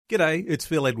G'day, it's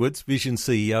Phil Edwards, Vision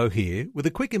CEO here, with a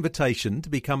quick invitation to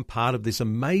become part of this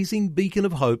amazing beacon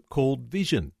of hope called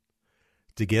Vision.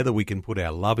 Together we can put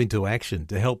our love into action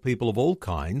to help people of all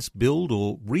kinds build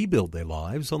or rebuild their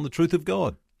lives on the truth of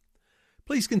God.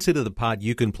 Please consider the part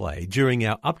you can play during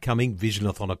our upcoming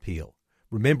Visionathon appeal,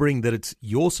 remembering that it's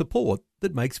your support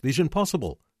that makes Vision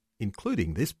possible,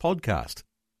 including this podcast.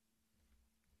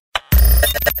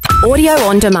 Audio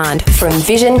on demand from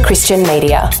Vision Christian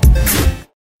Media.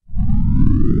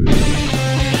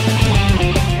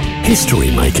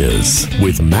 History Makers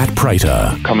with Matt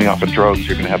Prater. Coming off of drugs,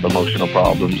 you're going to have emotional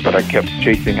problems, but I kept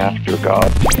chasing after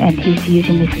God. And he's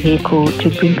using this vehicle to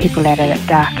bring people out of that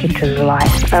dark into the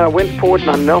light. And I went forward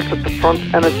and I knelt at the front,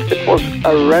 and it was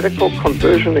a radical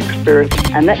conversion experience.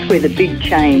 And that's where the big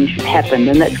change happened,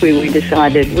 and that's where we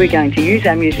decided we're going to use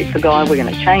our music for God, we're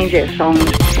going to change our songs.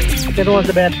 When I was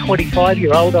about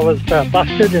 25-year-old, I was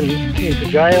busted and into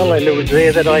jail, and it was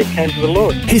there that I came to the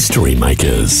Lord. History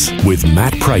Makers with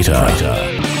Matt Prater.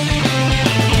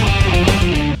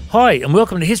 Hi, and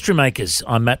welcome to History Makers.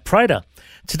 I'm Matt Prater.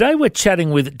 Today we're chatting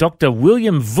with Dr.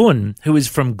 William Vun, who is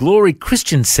from Glory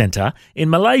Christian Centre in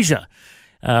Malaysia.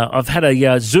 I've had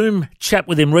a Zoom chat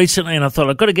with him recently, and I thought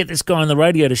I've got to get this guy on the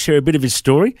radio to share a bit of his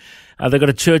story. They've got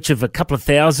a church of a couple of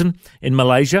thousand in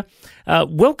Malaysia.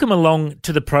 Welcome along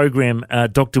to the program,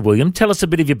 Dr. William. Tell us a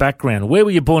bit of your background. Where were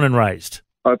you born and raised?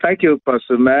 Thank you,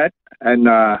 Pastor Matt. And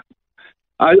I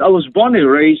was born and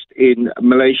raised in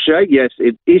Malaysia. Yes,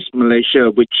 it is Malaysia,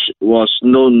 which was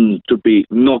known to be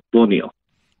North Borneo.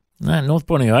 North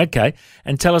Borneo, okay.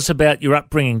 And tell us about your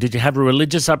upbringing. Did you have a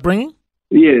religious upbringing?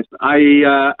 Yes,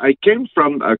 I came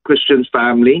from a Christian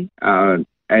family, an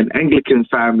Anglican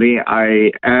family.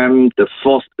 I am the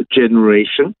fourth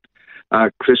generation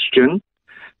Christian,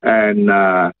 and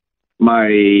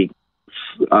my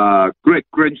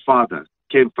great-grandfather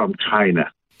came from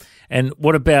China. And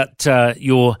what about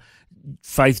your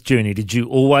faith journey? Did you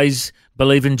always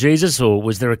believe in Jesus, or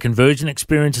was there a conversion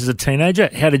experience as a teenager?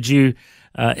 How did you?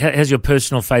 How's your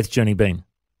personal faith journey been?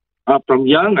 From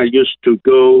young, I used to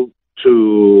go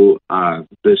to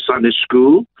the Sunday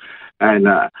school, and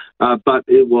but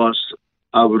it was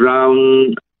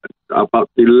around about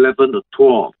 11 or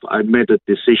 12, I made a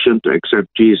decision to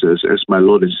accept Jesus as my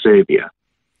Lord and Savior.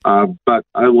 But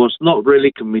I was not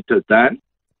really committed then,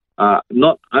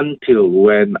 not until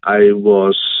when I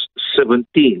was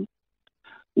 17,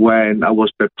 when I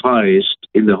was baptized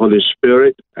in the Holy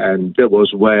Spirit, and that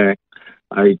was where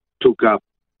I took up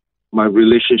my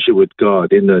relationship with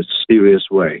God in a serious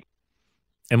way.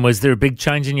 And was there a big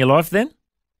change in your life then?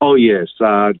 Oh, yes.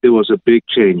 There was a big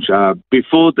change.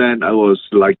 Before then, I was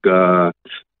like,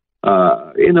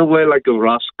 in a way, like a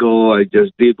rascal. I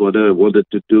just did what I wanted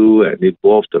to do, and it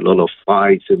involved a lot of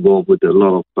fights, involved with a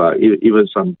lot of, even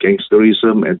some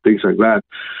gangsterism and things like that.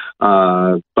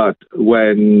 But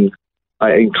when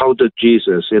I encountered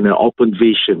Jesus in an open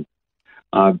vision,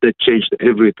 that changed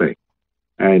everything.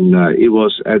 And it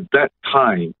was at that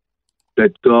time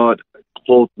that God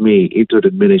called me into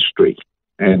the ministry,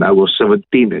 and I was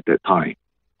 17 at that time.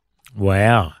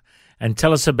 Wow. And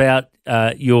tell us about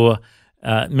your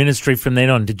ministry from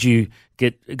then on. Did you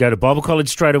go to Bible college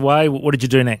straight away? What did you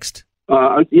do next?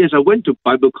 Yes, I went to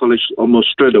Bible college almost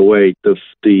straight away.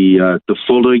 The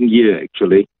following year,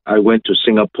 actually, I went to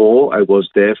Singapore. I was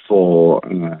there for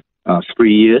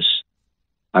 3 years.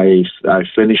 I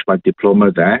finished my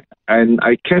diploma there, and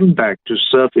I came back to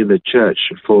serve in the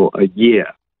church for a year.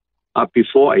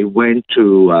 Before I went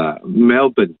to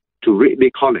Melbourne, to Ridley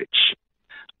College,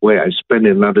 where I spent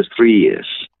another 3 years.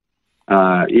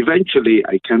 Eventually,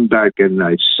 I came back and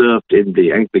I served in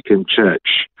the Anglican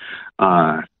Church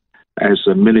as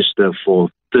a minister for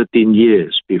 13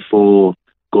 years before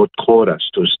God called us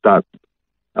to start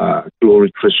Glory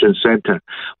Christian Centre,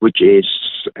 which is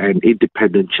an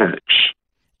independent church.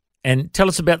 And tell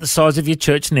us about the size of your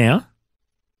church now.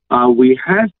 We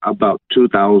have about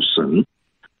 2,000.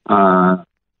 And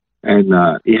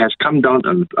it has come down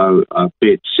a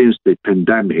bit since the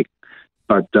pandemic,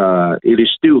 but it is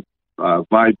still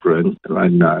vibrant,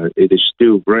 and it is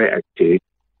still very active.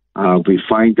 We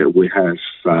find that we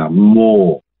have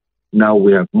more. Now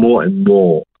we have more and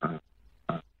more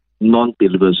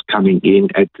non-believers coming in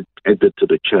added to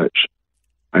the church.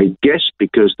 I guess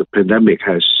because the pandemic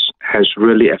has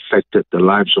really affected the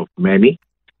lives of many,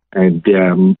 and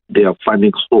they are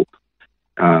finding hope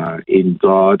in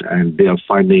God, and they are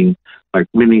finding like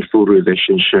meaningful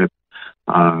relationship,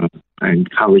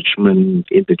 encouragement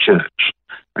in the church,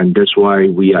 and that's why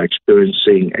we are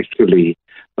experiencing actually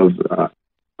a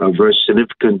very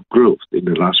significant growth in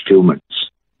the last few months.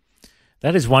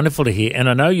 That is wonderful to hear. And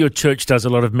I know your church does a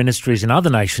lot of ministries in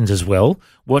other nations as well.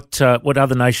 What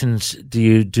other nations do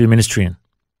you do ministry in?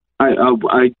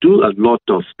 I do a lot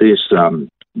of this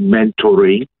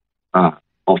mentoring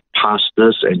of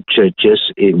pastors and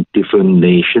churches in different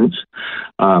nations.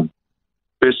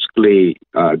 Basically,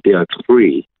 there are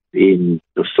three in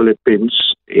the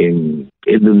Philippines, in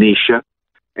Indonesia,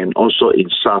 and also in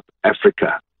South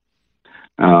Africa.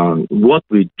 What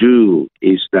we do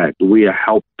is that we are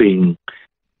helping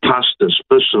pastors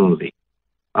personally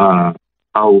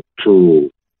how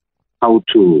to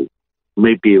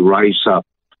maybe rise up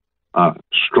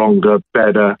stronger,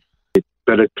 better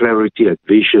clarity and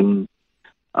vision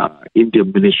in the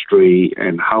ministry,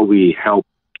 and how we help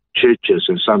churches,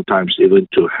 and sometimes even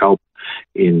to help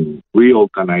in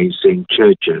reorganizing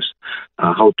churches,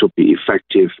 how to be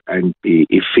effective and be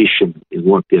efficient in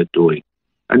what they're doing.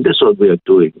 And that's what we are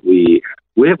doing. We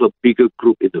have a bigger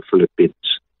group in the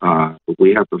Philippines.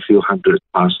 We have a few hundred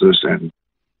pastors and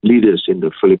leaders in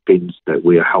the Philippines that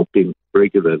we are helping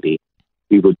regularly.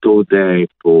 We will go there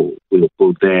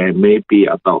maybe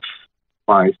about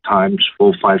 4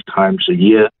 or 5 times a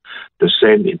year. The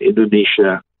same in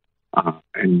Indonesia.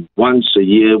 And once a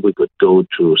year we could go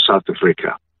to South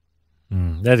Africa.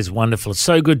 That is wonderful. It's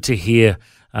so good to hear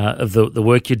of the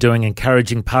work you're doing,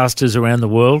 encouraging pastors around the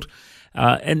world.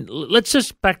 And let's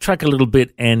just backtrack a little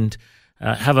bit and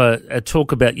have a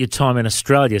talk about your time in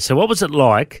Australia. So what was it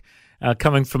like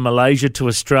coming from Malaysia to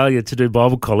Australia to do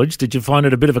Bible college? Did you find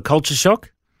it a bit of a culture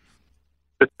shock?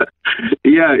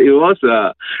 Yeah, it was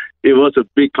a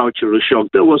big cultural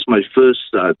shock. That was my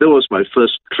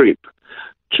first trip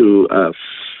to a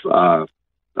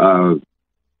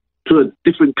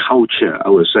different culture, I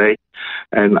would say,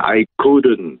 and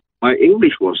my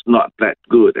English was not that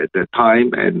good at that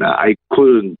time, and I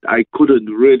couldn't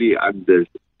really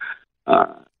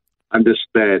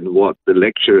understand what the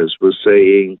lecturers were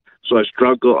saying, so I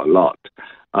struggled a lot.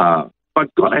 But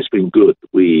God has been good.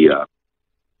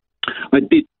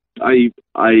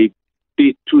 I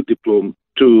did two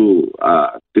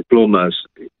diplomas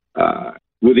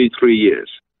within 3 years.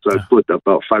 So I put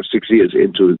about 5-6 years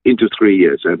into 3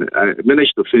 years, and I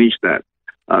managed to finish that.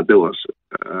 That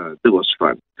was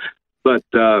fun. But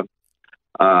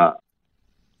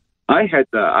I had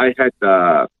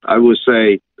I would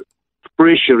say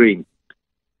pressuring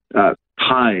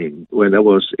time when I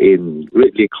was in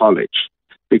Ridley College,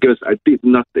 because I did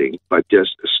nothing but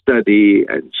just study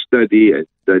and study and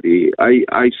study.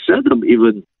 I seldom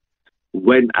even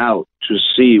went out to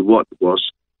see what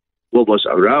was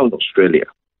around Australia.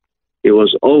 It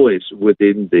was always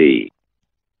within the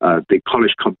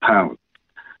college compound,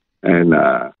 and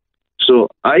so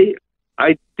I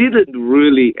didn't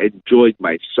really enjoy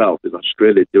myself in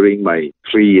Australia during my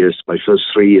first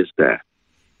 3 years there.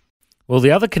 Well,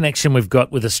 the other connection we've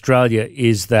got with Australia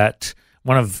is that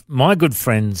one of my good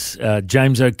friends,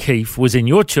 James O'Keefe, was in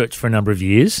your church for a number of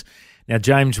years. Now,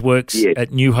 James works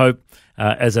at New Hope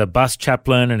as a bus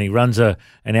chaplain, and he runs an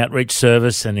outreach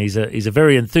service, and he's a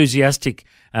very enthusiastic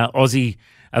Aussie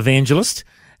evangelist.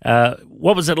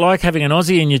 What was it like having an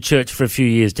Aussie in your church for a few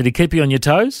years? Did he keep you on your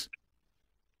toes?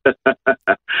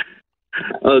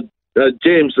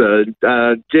 James was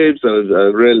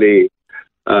a really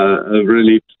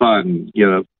fun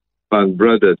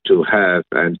brother to have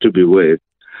and to be with,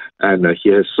 and he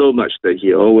has so much that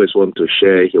he always wants to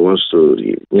share. He wants to,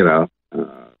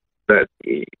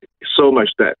 so much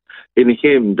that in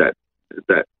him that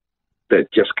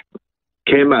just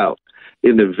came out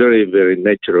in a very, very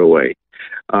natural way.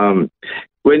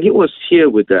 When he was here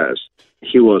with us,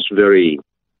 he was very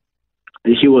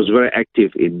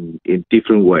active in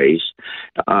different ways.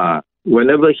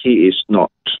 Whenever he is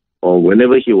not, or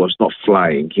whenever he was not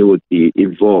flying, he would be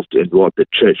involved in what the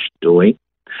church is doing.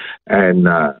 And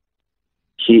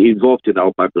he involved in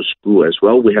our Bible school as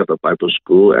well. We have a Bible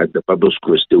school, and the Bible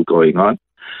school is still going on.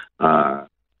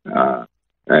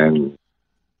 And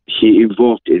he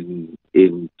involved in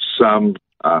some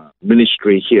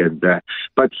ministry here and there.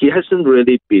 But he hasn't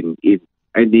really been in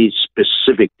any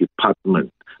specific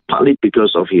department, partly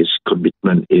because of his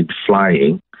commitment in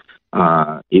flying.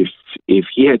 If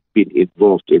he had been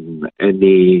involved in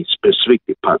any specific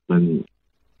department,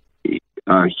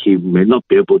 he may not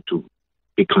be able to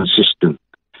be consistent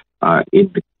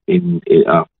in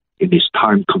his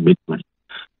time commitment.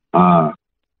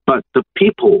 But the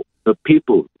people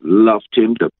loved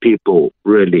him. The people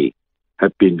really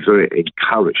have been very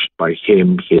encouraged by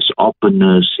him, his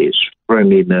openness, his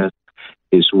friendliness,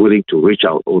 his willing to reach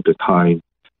out all the time.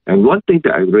 And one thing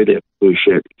that I really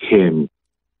appreciate him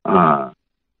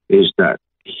is that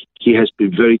he has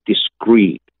been very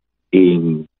discreet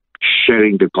in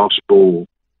sharing the gospel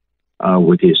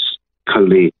with his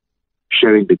colleague,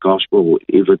 sharing the gospel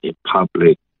even in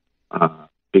public,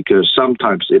 because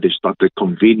sometimes it is not that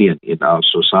convenient in our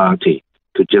society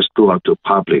to just go out to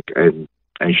public and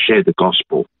share the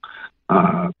gospel.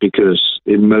 Because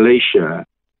in Malaysia,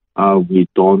 we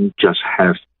don't just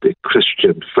have the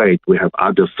Christian faith, we have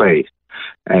other faith.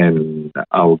 And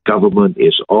our government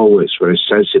is always very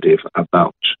sensitive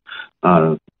about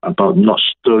not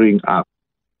stirring up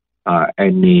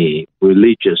any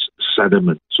religious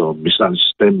sentiments or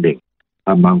misunderstanding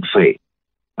among faith.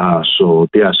 So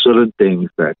there are certain things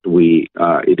that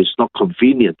it is not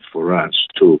convenient for us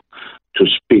to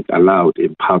speak aloud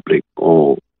in public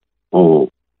or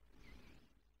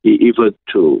even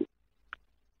to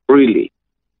freely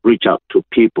reach out to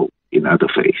people in other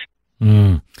faiths.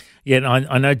 Mm. Yeah, and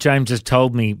I know James has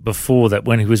told me before that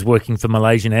when he was working for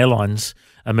Malaysian Airlines,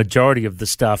 a majority of the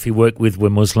staff he worked with were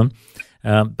Muslim,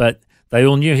 but they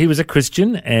all knew he was a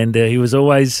Christian, and he was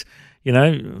always,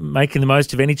 making the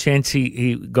most of any chance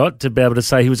he got to be able to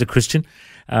say he was a Christian.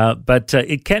 But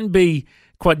it can be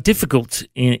quite difficult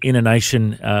in a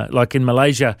nation like in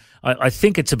Malaysia. I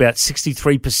think it's about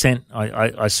 63%.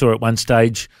 I saw at one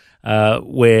stage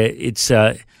where it's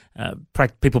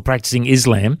people practicing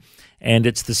Islam, and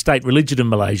it's the state religion in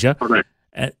Malaysia. Correct.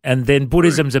 And then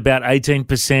Buddhism's about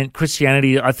 18%.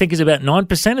 Christianity, I think, is about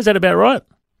 9%. Is that about right?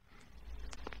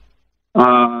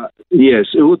 Yes,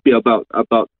 it would be about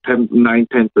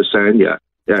 9-10%.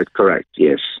 Yeah, correct.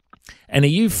 Yes. And are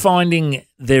you finding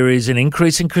there is an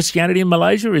increase in Christianity in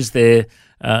Malaysia? Is there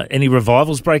any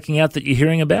revivals breaking out that you're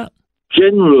hearing about?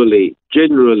 Generally,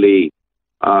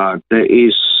 there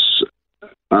is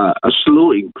a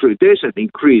slow increase. There's an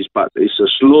increase, but it's a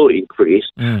slow increase.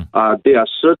 There are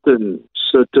certain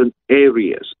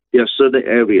areas. There are certain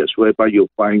areas whereby you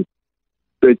find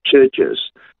the churches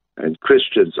and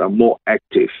Christians are more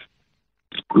active,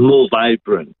 more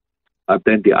vibrant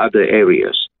than the other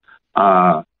areas.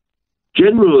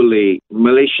 Generally,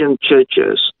 Malaysian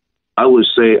churches, I would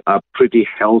say, are pretty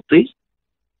healthy.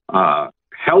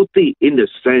 Healthy in the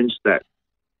sense that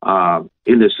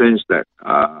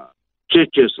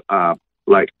churches are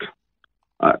like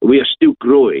we are still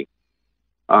growing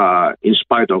in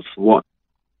spite of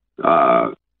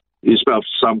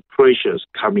some pressures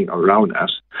coming around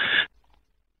us.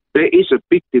 There is a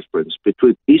big difference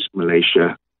between East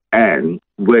Malaysia and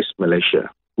West Malaysia.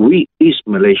 We, East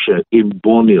Malaysia, in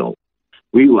Borneo,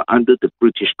 we were under the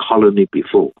British colony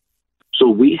before. So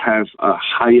we have a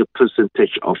higher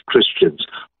percentage of Christians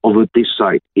over this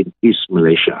side in East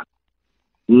Malaysia.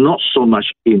 Not so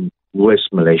much in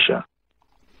West Malaysia.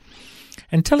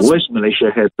 And tell us, West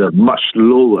Malaysia has a much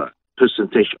lower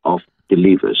percentage of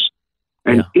believers.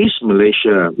 And East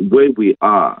Malaysia, where we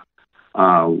are,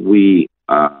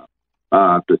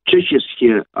 the churches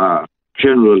here are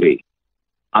generally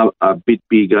a bit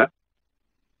bigger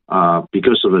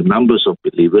because of the numbers of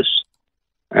believers,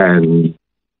 and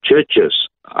churches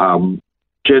are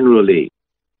generally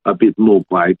a bit more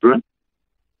vibrant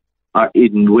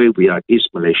in where we are, East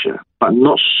Malaysia, but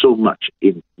not so much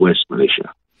in West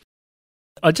Malaysia.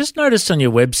 I just noticed on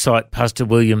your website, Pastor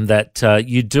William, that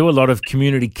you do a lot of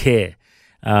community care.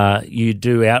 You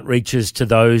do outreaches to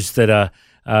those that are,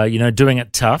 doing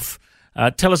it tough.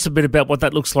 Tell us a bit about what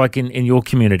that looks like in your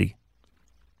community.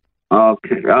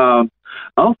 Okay.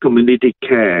 Our community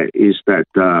care is that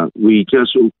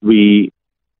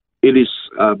it is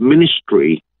a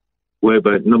ministry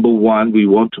whereby, number one, we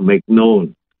want to make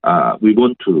known, we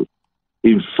want to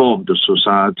inform the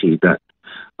society that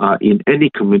in any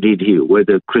community,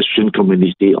 whether Christian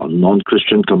community or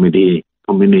non-Christian community,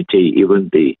 even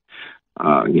the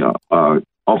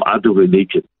of other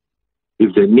religion,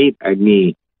 if they need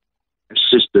any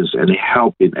assistance, any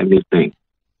help in anything,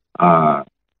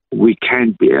 we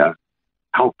can be a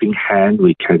helping hand.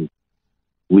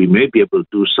 We may be able to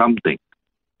do something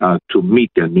to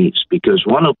meet their needs. Because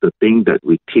one of the things that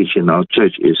we teach in our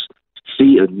church is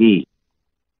see a need,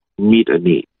 meet a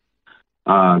need.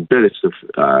 That is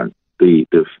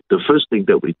the first thing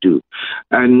that we do.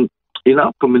 And in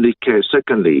our community care,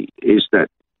 secondly, is that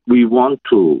we want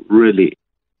to really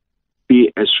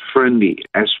be as friendly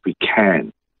as we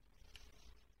can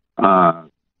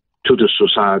to the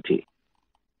society,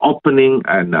 opening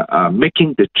and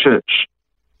making the church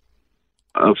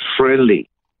a friendly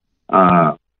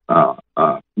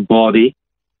body,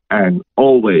 and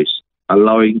always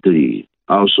allowing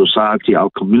our society, our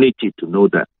community to know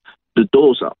that the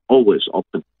doors are always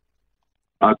open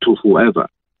to whoever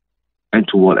and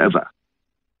to whatever.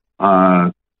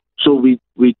 So we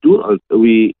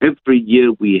every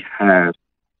year we have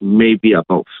maybe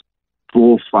about 4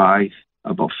 or 5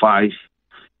 about 5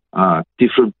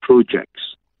 different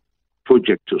projects.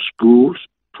 Project to schools,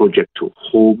 project to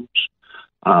homes,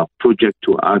 project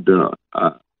to other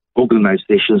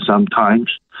organizations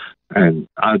sometimes, and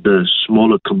other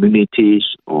smaller communities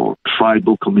or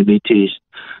tribal communities,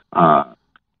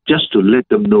 just to let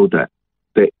them know that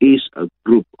there is a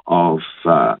group of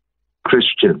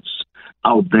Christians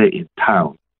out there in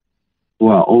town who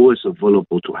are always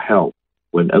available to help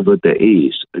whenever there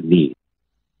is a need.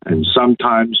 And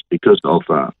sometimes because of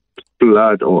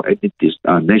flood or any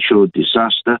natural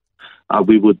disaster,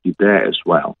 we would be there as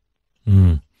well.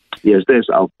 Yes, there's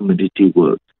our community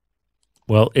work.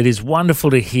 Well, it is wonderful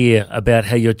to hear about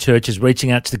how your church is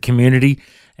reaching out to the community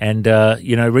and,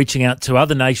 reaching out to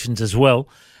other nations as well.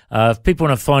 If people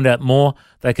want to find out more,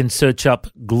 they can search up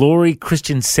Glory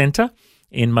Christian Centre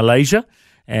in Malaysia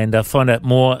and find out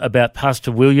more about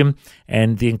Pastor William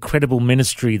and the incredible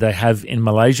ministry they have in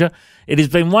Malaysia. It has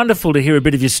been wonderful to hear a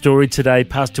bit of your story today,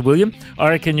 Pastor William. I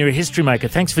reckon you're a history maker.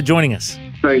 Thanks for joining us.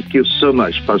 Thank you so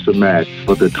much, Pastor Matt,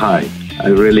 for the time. I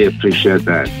really appreciate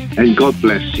that. And God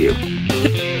bless you.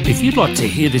 If you'd like to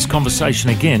hear this conversation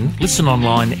again, listen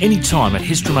online anytime at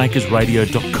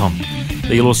historymakersradio.com.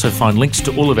 There you'll also find links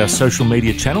to all of our social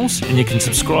media channels, and you can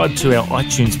subscribe to our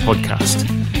iTunes podcast.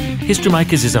 History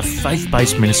Makers is a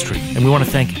faith-based ministry, and we want to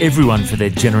thank everyone for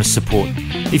their generous support.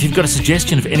 If you've got a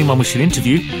suggestion of anyone we should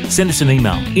interview, send us an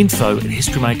email,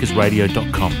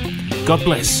 info@historymakersradio.com. God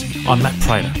bless. I'm Matt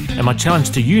Prater, and my challenge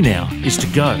to you now is to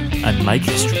go and make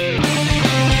history.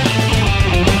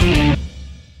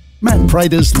 Matt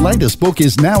Prater's latest book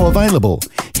is now available.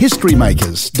 History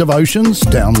Makers, Devotions,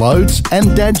 Downloads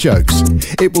and Dad Jokes.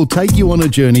 It will take you on a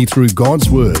journey through God's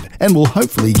Word and will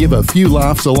hopefully give a few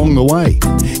laughs along the way.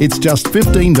 It's just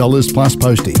 $15 plus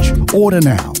postage. Order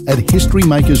now at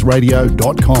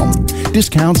historymakersradio.com.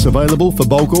 Discounts available for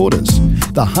bulk orders.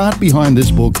 The heart behind this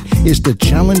book is to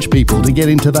challenge people to get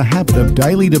into the habit of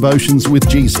daily devotions with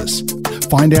Jesus.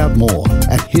 Find out more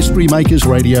at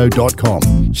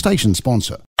historymakersradio.com. Station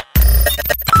sponsor.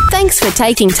 Thanks for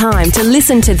taking time to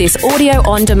listen to this audio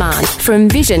on demand from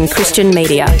Vision Christian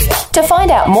Media. To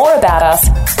find out more about us,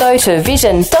 go to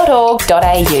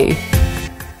vision.org.au.